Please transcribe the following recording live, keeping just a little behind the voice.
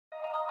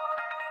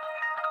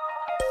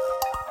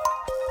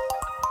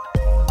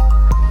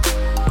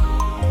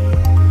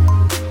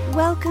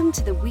Welcome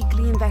to the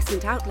Weekly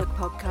Investment Outlook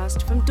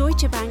podcast from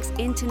Deutsche Bank's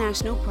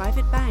International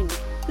Private Bank,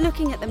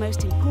 looking at the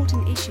most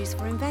important issues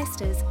for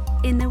investors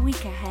in the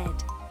week ahead.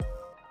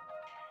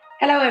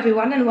 Hello,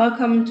 everyone, and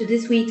welcome to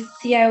this week's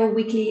CIO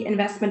Weekly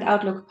Investment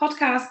Outlook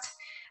podcast.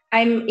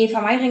 I'm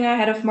Eva Meiringer,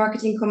 Head of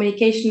Marketing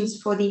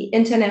Communications for the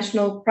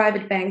International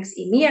Private Bank's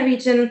EMEA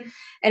region.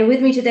 And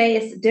with me today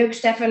is Dirk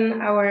Steffen,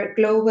 our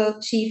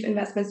Global Chief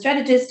Investment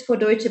Strategist for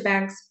Deutsche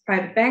Bank's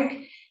Private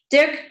Bank.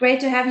 Dirk,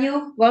 great to have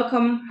you.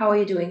 Welcome. How are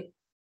you doing?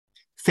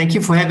 Thank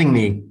you for having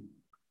me.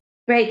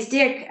 Great,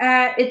 Dirk.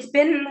 It's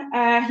been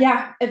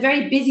a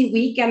very busy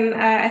week, and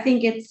I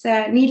think it's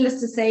needless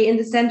to say, in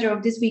the center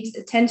of this week's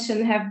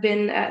attention have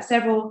been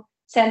several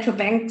central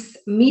banks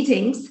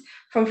meetings,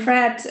 from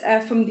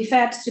the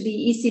Fed to the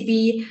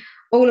ECB,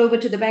 all over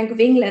to the Bank of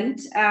England.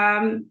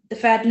 The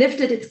Fed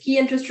lifted its key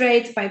interest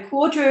rates by a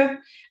quarter,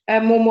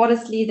 more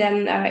modestly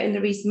than in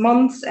the recent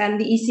months, and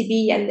the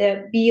ECB and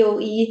the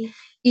BOE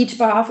each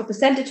by half a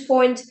percentage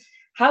point.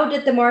 How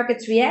did the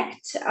markets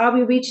react? Are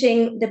we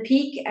reaching the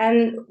peak?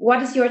 And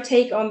what is your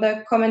take on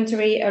the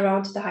commentary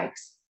around the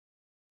hikes?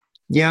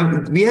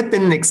 Yeah, we had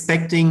been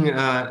expecting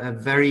a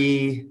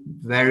very,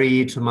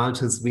 very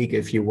tumultuous week,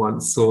 if you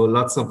want. So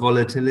lots of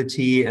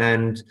volatility.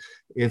 And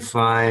if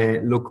I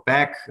look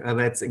back,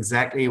 that's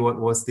exactly what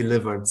was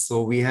delivered.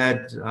 So we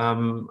had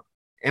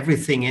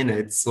everything in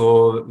it.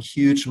 So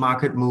huge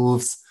market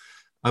moves,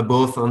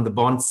 both on the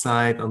bond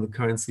side, on the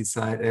currency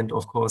side, and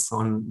of course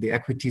on the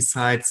equity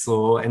side.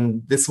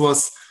 And this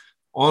was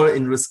all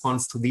in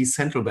response to these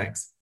central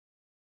banks.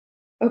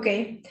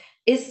 Okay.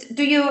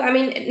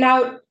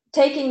 Now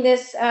taking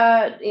this,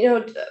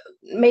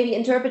 maybe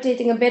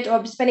interpreting a bit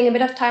or spending a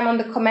bit of time on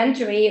the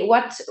commentary,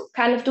 what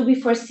kind of do we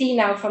foresee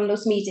now from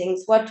those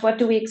meetings? What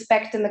do we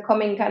expect in the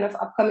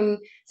upcoming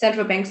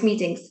central banks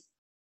meetings?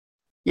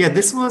 Yeah,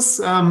 this was,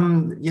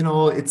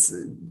 it's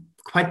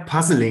quite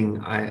puzzling,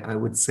 I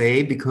would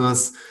say,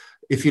 because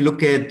if you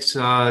look at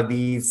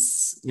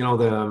these,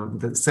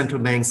 the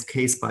central banks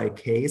case by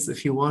case,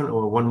 if you want,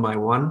 or one by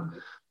one,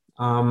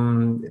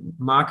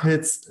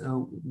 markets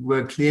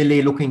were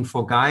clearly looking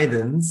for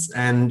guidance,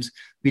 and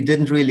we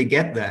didn't really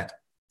get that.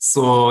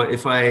 So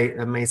if I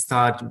may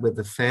start with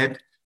the Fed,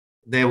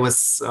 there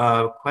was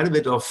quite a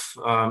bit of,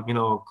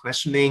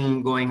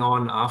 questioning going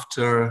on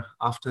after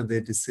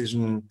the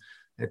decision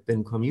had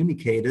been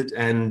communicated.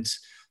 And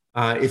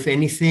if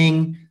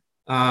anything,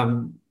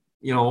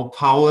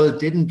 Powell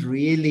didn't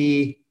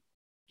really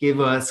give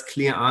us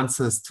clear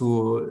answers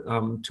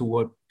to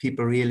what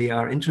people really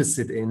are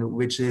interested in,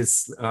 which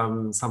is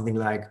something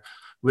like,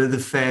 will the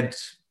Fed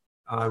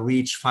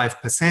reach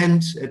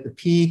 5% at the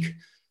peak?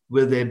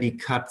 Will there be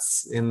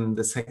cuts in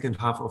the second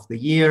half of the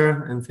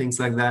year and things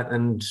like that?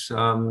 And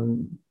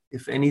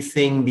if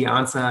anything, the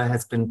answer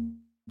has been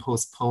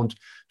postponed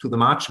to the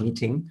March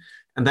meeting.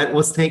 And that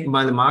was taken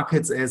by the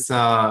markets as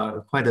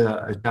quite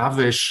a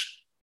dovish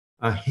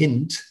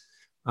hint,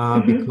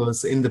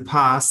 because in the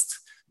past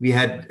we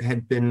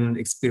had been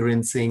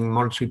experiencing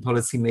monetary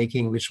policy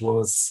making, which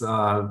was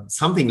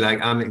something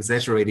like, I'm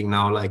exaggerating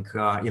now, like,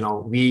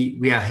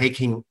 we are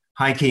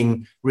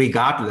hiking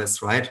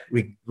regardless, right?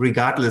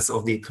 Regardless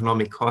of the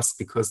economic cost,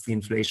 because the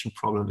inflation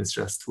problem is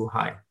just too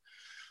high.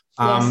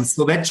 Yes.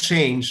 So that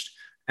changed.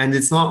 And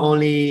it's not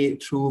only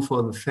true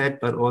for the Fed,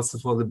 but also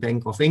for the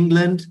Bank of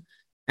England.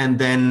 And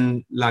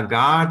then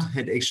Lagarde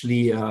had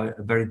actually a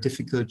very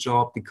difficult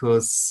job,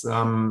 because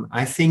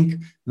I think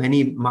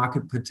many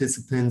market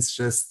participants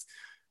just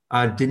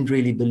didn't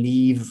really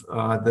believe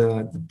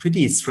the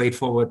pretty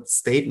straightforward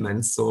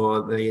statements.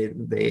 So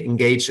they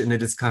engaged in a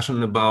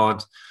discussion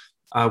about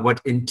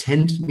what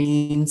intent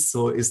means.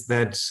 So is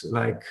that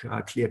like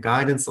clear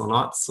guidance or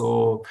not?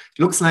 So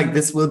it looks like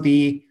this will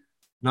be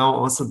now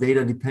also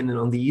data dependent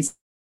on the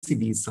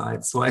ECB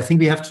side. So I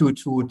think we have to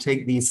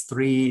take these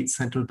three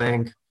central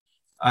bank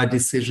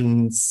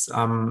decisions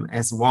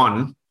as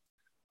one.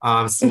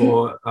 A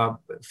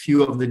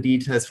few of the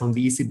details from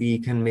the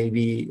ECB can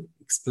maybe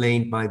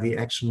explained by the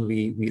action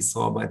we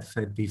saw by the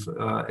Fed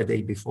a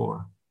day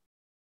before.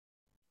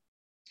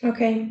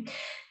 Okay.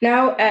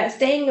 Now,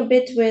 staying a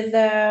bit with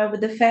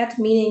the Fed,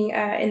 meaning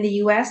in the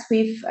US,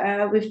 we've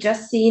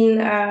just seen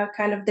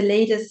kind of the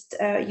latest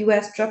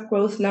US job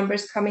growth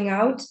numbers coming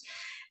out.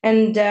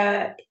 And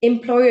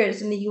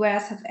employers in the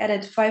US have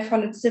added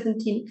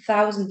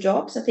 517,000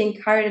 jobs, I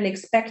think higher than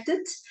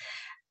expected.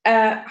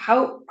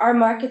 How are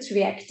markets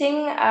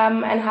reacting,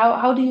 and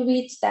how do you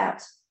read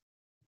that?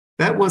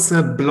 That was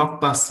a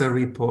blockbuster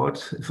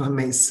report, if I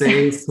may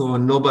say. So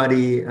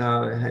nobody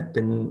had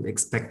been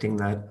expecting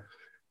that.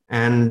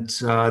 And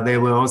there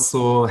were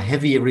also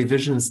heavy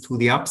revisions to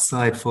the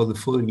upside for the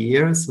full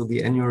year, so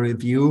the annual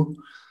review.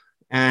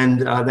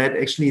 And that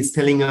actually is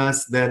telling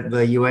us that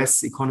the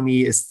US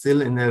economy is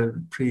still in a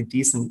pretty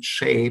decent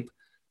shape.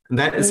 And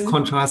that is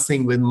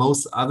contrasting with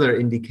most other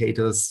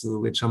indicators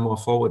which are more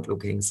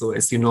forward-looking. So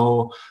as you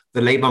know,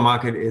 the labor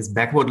market is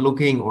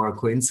backward-looking or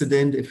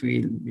coincident if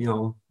we,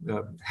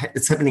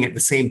 it's happening at the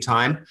same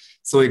time.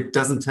 So it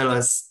doesn't tell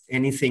us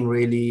anything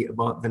really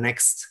about the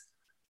next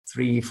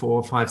 3,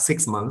 4, 5,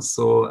 6 months.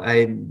 So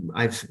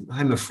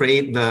I'm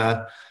afraid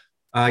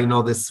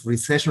this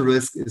recession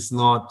risk is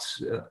not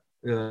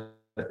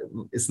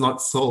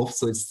solved.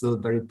 So it's still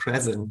very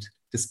present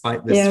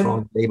despite the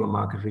strong labor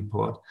market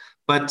report.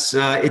 But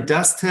it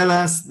does tell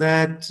us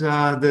that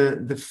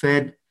the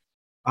Fed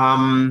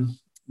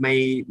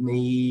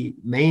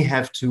may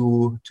have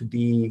to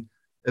be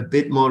a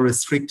bit more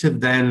restrictive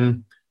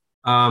than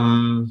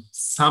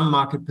some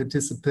market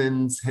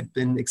participants had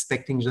been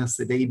expecting just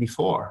the day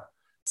before.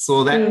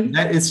 So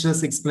that is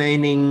just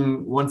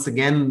explaining, once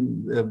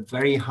again, the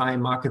very high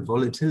market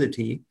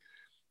volatility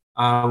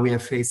we are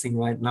facing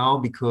right now,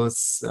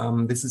 because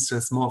this is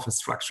just more of a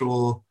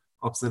structural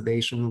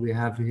observation we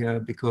have here,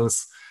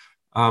 because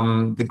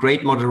the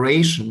great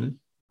moderation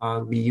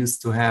we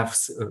used to have,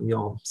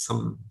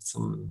 some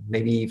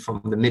maybe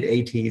from the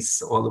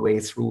mid-80s all the way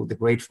through the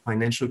great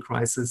financial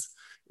crisis,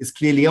 is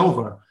clearly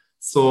over.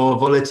 So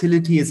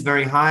volatility is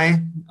very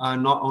high,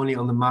 not only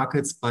on the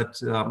markets,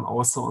 but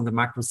also on the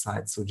macro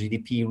side. So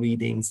GDP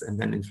readings and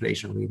then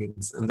inflation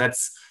readings. And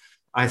that's,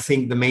 I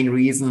think, the main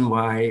reason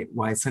why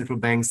central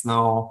banks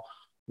now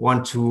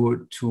want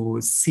to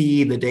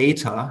see the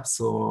data.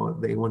 So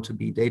they want to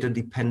be data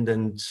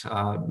dependent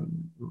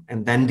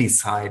and then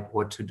decide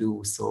what to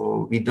do.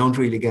 So we don't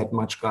really get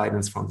much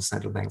guidance from the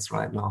central banks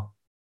right now.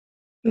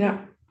 Yeah,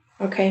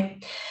 okay.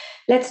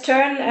 Let's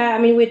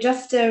turn, we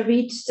just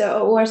reached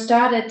or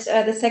started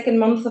the second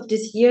month of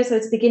this year, so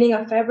it's beginning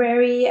of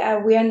February.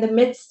 We are in the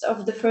midst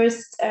of the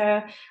first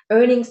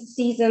earnings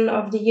season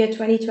of the year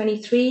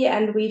 2023,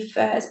 and we've,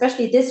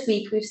 especially this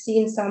week, we've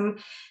seen some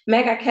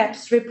mega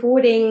caps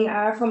reporting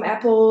from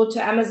Apple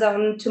to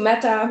Amazon to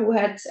Meta, who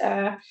had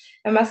a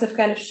massive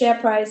kind of share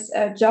price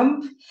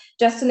jump.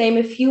 Just to name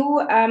a few,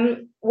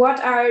 what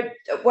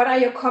are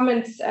your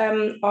comments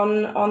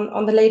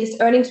on the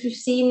latest earnings we've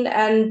seen,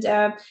 and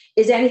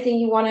is there anything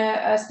you want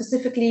to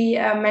specifically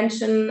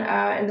mention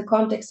in the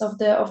context of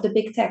the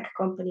big tech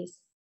companies?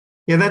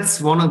 Yeah,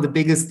 that's one of the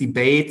biggest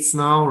debates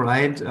now,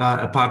 right?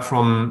 Apart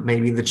from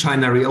maybe the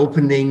China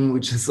reopening,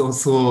 which is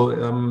also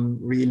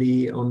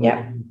really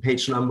on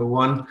page number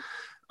 1.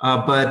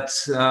 But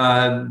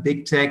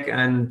big tech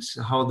and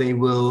how they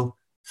will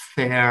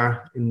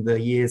fare in the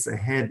years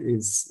ahead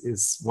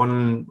is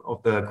one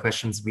of the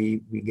questions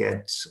we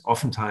get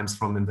oftentimes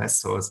from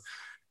investors.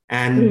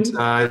 And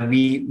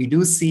we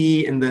do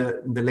see in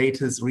the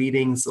latest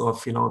readings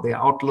of their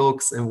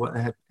outlooks and what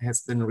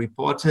has been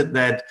reported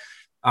that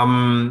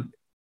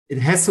it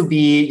has to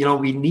be,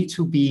 we need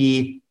to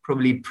be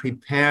probably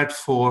prepared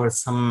for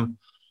some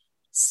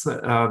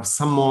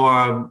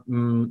more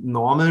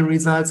normal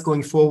results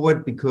going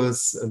forward,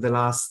 because the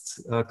last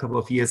couple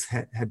of years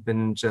had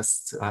been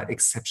just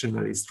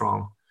exceptionally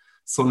strong.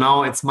 So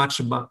now it's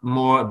much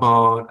more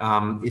about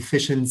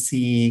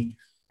efficiency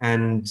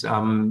and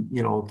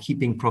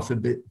keeping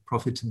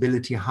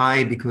profitability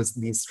high, because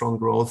these strong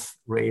growth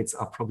rates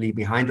are probably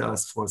behind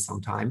us for some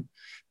time.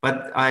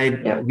 But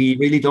we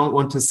really don't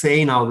want to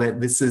say now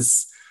that this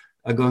is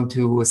going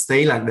to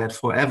stay like that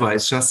forever.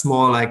 It's just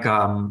more like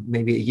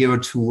maybe a year or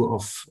two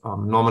of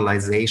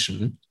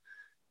normalization.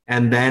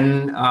 And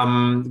then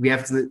we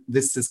have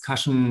this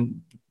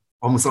discussion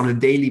almost on a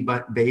daily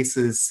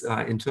basis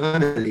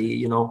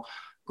internally,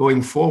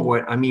 going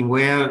forward. I mean,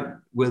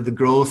 where will the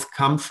growth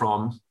come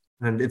from?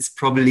 And it's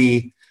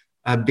probably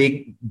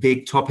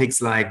big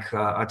topics like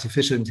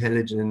artificial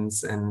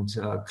intelligence and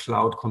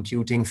cloud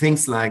computing,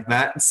 things like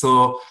that.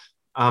 So,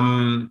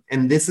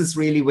 and this is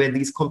really where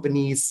these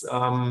companies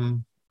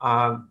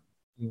are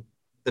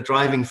the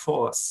driving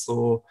force.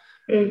 So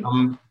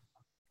I'm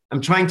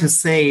trying to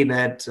say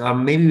that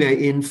maybe we're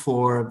in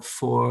for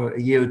a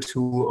year or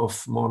two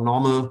of more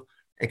normal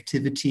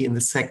activity in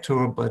the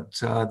sector, but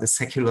the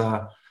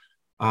secular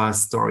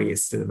story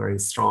is still very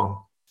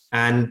strong.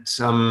 And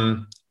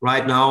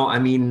right now, I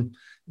mean,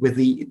 with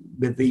the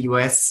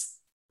US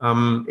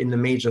in the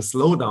major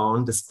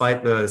slowdown,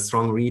 despite the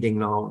strong reading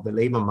now, the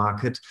labor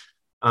market,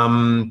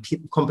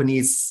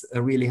 companies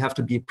really have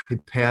to be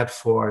prepared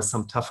for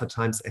some tougher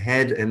times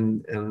ahead.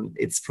 And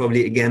it's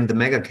probably, again, the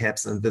mega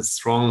caps and the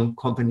strong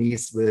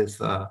companies with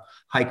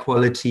high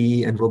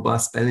quality and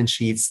robust balance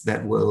sheets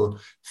that will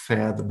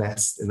fare the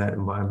best in that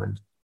environment.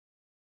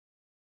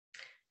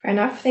 Fair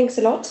enough. Thanks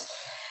a lot.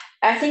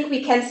 I think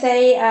we can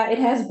say it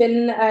has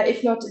been,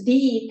 if not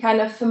the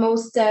kind of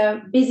most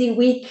busy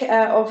week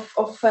of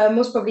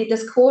most probably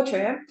this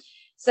quarter.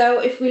 So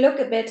if we look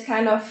a bit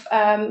kind of,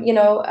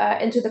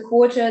 into the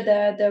quarter,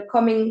 the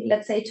coming,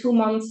 let's say, 2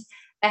 months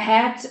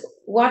ahead,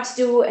 what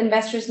do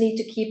investors need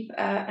to keep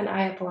an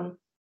eye upon?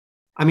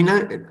 I mean,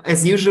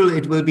 as usual,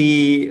 it will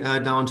be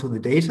down to the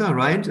data,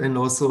 right? And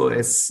also,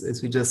 as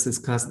we just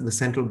discussed, the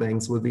central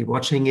banks will be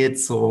watching it.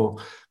 So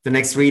the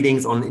next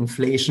readings on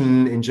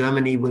inflation in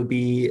Germany will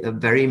be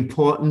very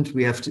important.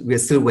 We're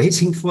still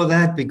waiting for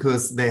that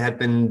because there have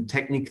been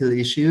technical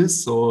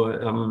issues. So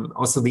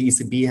also the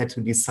ECB had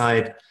to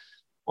decide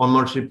on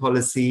monetary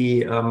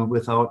policy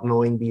without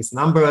knowing these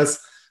numbers.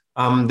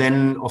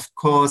 Then, of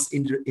course,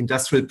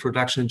 industrial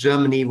production in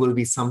Germany will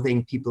be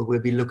something people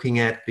will be looking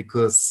at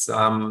because,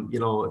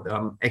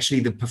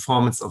 actually the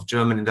performance of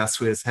German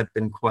industrials had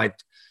been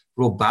quite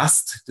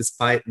robust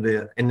despite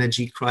the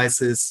energy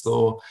crisis.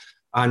 So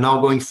now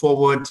going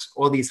forward,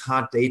 all these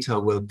hard data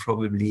will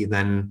probably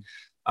then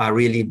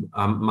really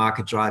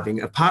market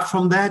driving. Apart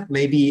from that,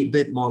 maybe a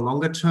bit more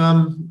longer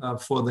term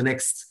for the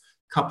next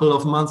couple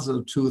of months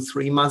or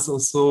 2-3 months or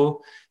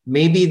so,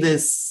 maybe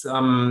this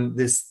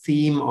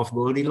theme of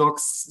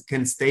Goldilocks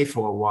can stay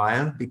for a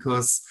while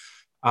because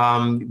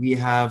we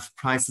have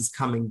prices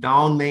coming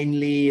down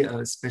mainly,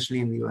 especially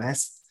in the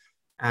US,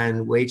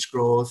 and wage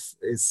growth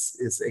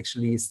is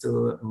actually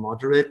still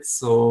moderate.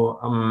 So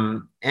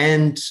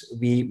and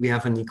we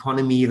have an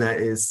economy that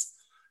is,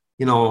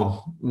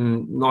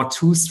 not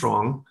too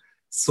strong.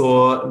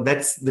 So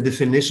that's the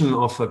definition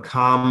of a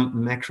calm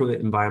macro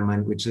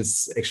environment, which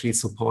is actually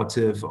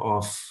supportive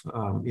of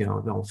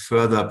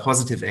further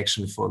positive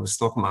action for the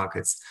stock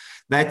markets.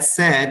 That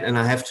said, and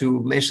I have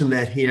to mention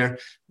that here,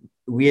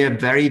 we are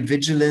very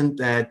vigilant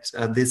that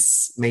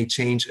this may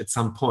change at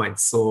some point.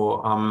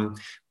 So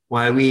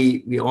while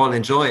we all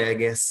enjoy, I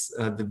guess,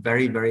 the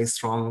very, very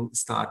strong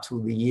start to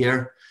the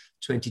year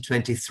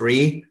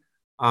 2023,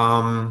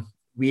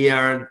 we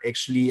are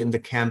actually in the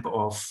camp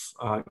of,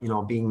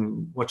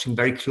 watching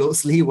very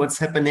closely what's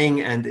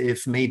happening, and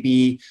if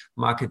maybe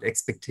market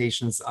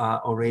expectations are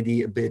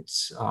already a bit,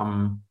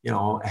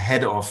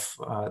 ahead of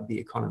the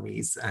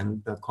economies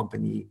and the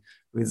company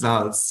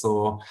results.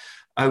 So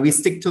we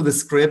stick to the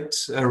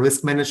script.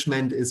 Risk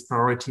management is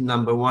priority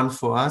number one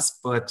for us,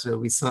 but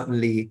we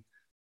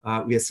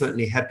are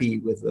certainly happy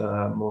with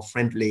a more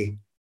friendly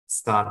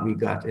start we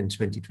got in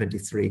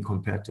 2023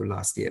 compared to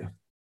last year.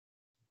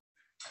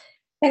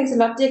 Thanks a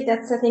lot, Dirk.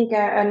 That's, I think,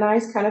 a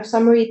nice kind of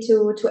summary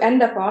to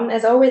end up on.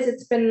 As always,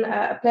 it's been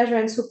a pleasure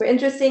and super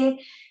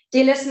interesting.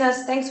 Dear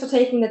listeners, thanks for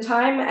taking the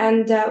time,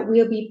 and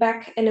we'll be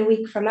back in a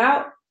week from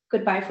now.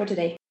 Goodbye for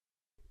today.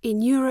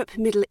 In Europe,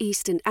 Middle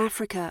East and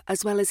Africa,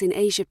 as well as in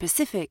Asia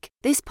Pacific,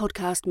 this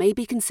podcast may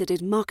be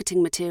considered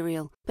marketing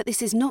material, but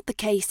this is not the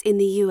case in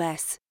the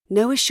US.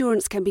 No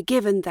assurance can be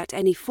given that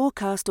any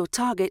forecast or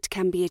target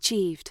can be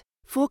achieved.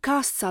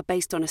 Forecasts are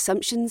based on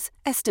assumptions,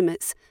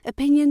 estimates,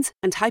 opinions,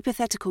 and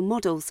hypothetical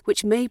models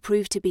which may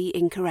prove to be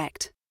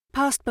incorrect.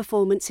 Past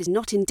performance is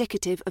not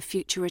indicative of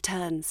future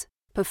returns.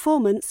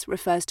 Performance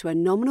refers to a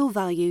nominal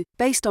value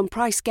based on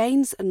price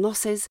gains and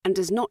losses and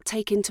does not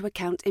take into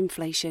account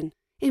inflation.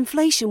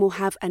 Inflation will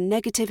have a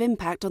negative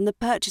impact on the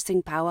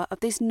purchasing power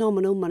of this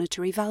nominal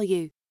monetary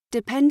value.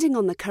 Depending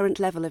on the current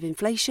level of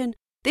inflation,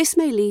 this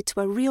may lead to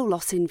a real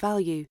loss in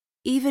value,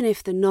 even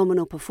if the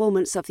nominal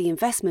performance of the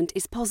investment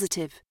is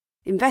positive.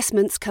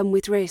 Investments come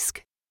with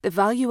risk. The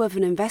value of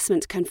an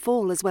investment can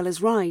fall as well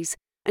as rise,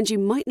 and you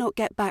might not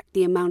get back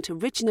the amount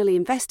originally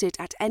invested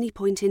at any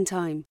point in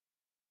time.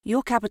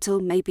 Your capital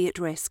may be at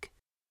risk.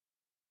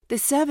 The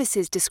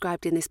services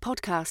described in this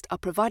podcast are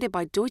provided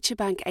by Deutsche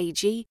Bank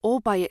AG or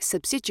by its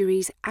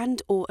subsidiaries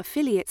and/or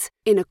affiliates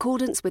in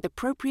accordance with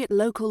appropriate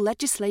local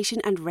legislation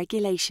and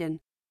regulation.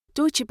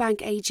 Deutsche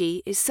Bank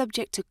AG is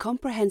subject to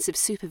comprehensive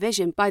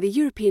supervision by the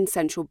European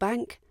Central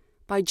Bank,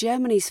 by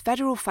Germany's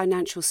Federal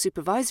Financial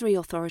Supervisory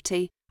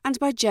Authority, and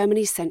by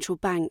Germany's Central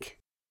Bank.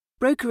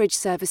 Brokerage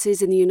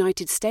services in the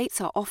United States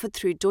are offered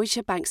through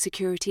Deutsche Bank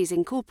Securities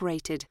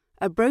Incorporated,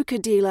 a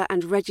broker-dealer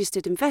and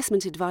registered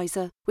investment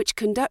advisor which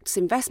conducts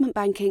investment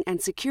banking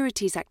and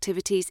securities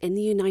activities in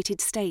the United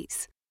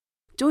States.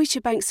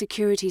 Deutsche Bank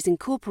Securities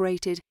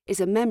Incorporated is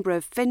a member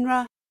of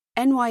FINRA,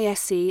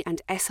 NYSE,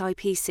 and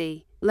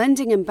SIPC.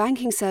 Lending and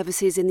banking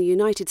services in the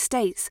United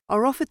States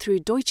are offered through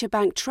Deutsche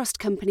Bank Trust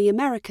Company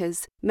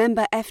Americas,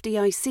 member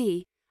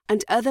FDIC,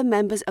 and other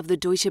members of the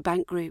Deutsche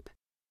Bank Group.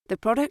 The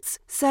products,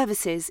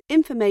 services,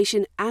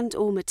 information,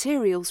 and/or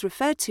materials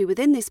referred to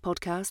within this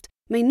podcast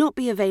may not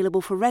be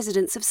available for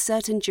residents of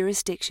certain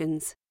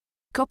jurisdictions.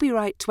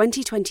 Copyright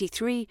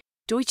 2023,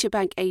 Deutsche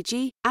Bank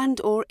AG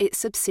and/or its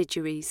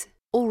subsidiaries.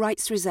 All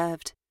rights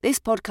reserved. This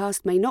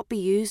podcast may not be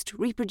used,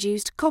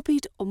 reproduced,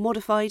 copied, or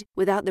modified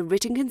without the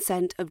written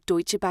consent of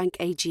Deutsche Bank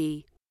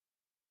AG.